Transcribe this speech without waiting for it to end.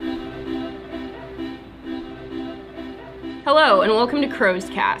Hello, and welcome to Crow's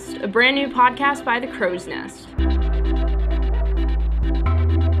Cast, a brand new podcast by the Crow's Nest.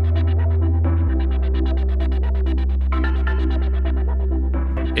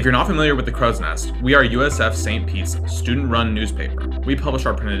 If you're not familiar with the Crow's Nest, we are USF St. Pete's student-run newspaper. We publish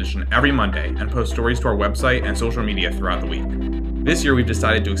our print edition every Monday and post stories to our website and social media throughout the week. This year, we've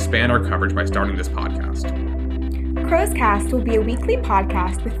decided to expand our coverage by starting this podcast. Crow's Cast will be a weekly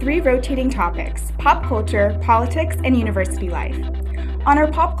podcast with 3 rotating topics: pop culture, politics, and university life. On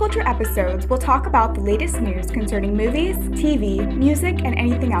our pop culture episodes, we'll talk about the latest news concerning movies, TV, music, and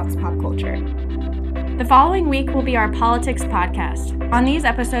anything else pop culture. The following week will be our politics podcast. On these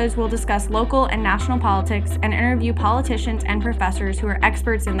episodes, we'll discuss local and national politics and interview politicians and professors who are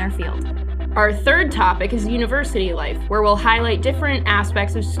experts in their field. Our third topic is university life, where we'll highlight different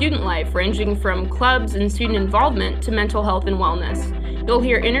aspects of student life, ranging from clubs and student involvement to mental health and wellness. You'll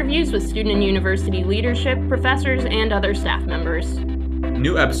hear interviews with student and university leadership, professors, and other staff members.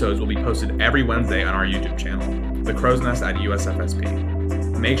 New episodes will be posted every Wednesday on our YouTube channel, The Crow's Nest at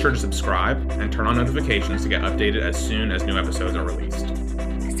USFSP. Make sure to subscribe and turn on notifications to get updated as soon as new episodes are released.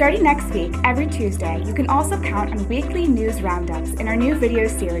 Starting next week, every Tuesday, you can also count on weekly news roundups in our new video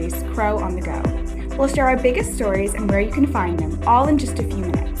series, Crow on the Go. We'll share our biggest stories and where you can find them, all in just a few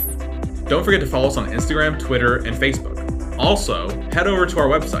minutes. Don't forget to follow us on Instagram, Twitter, and Facebook. Also, head over to our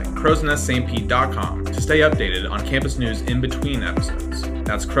website, crowsneststpete.com, to stay updated on campus news in between episodes.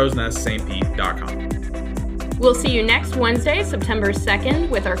 That's crowsneststpete.com. We'll see you next Wednesday, September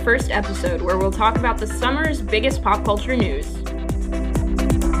 2nd, with our first episode, where we'll talk about the summer's biggest pop culture news.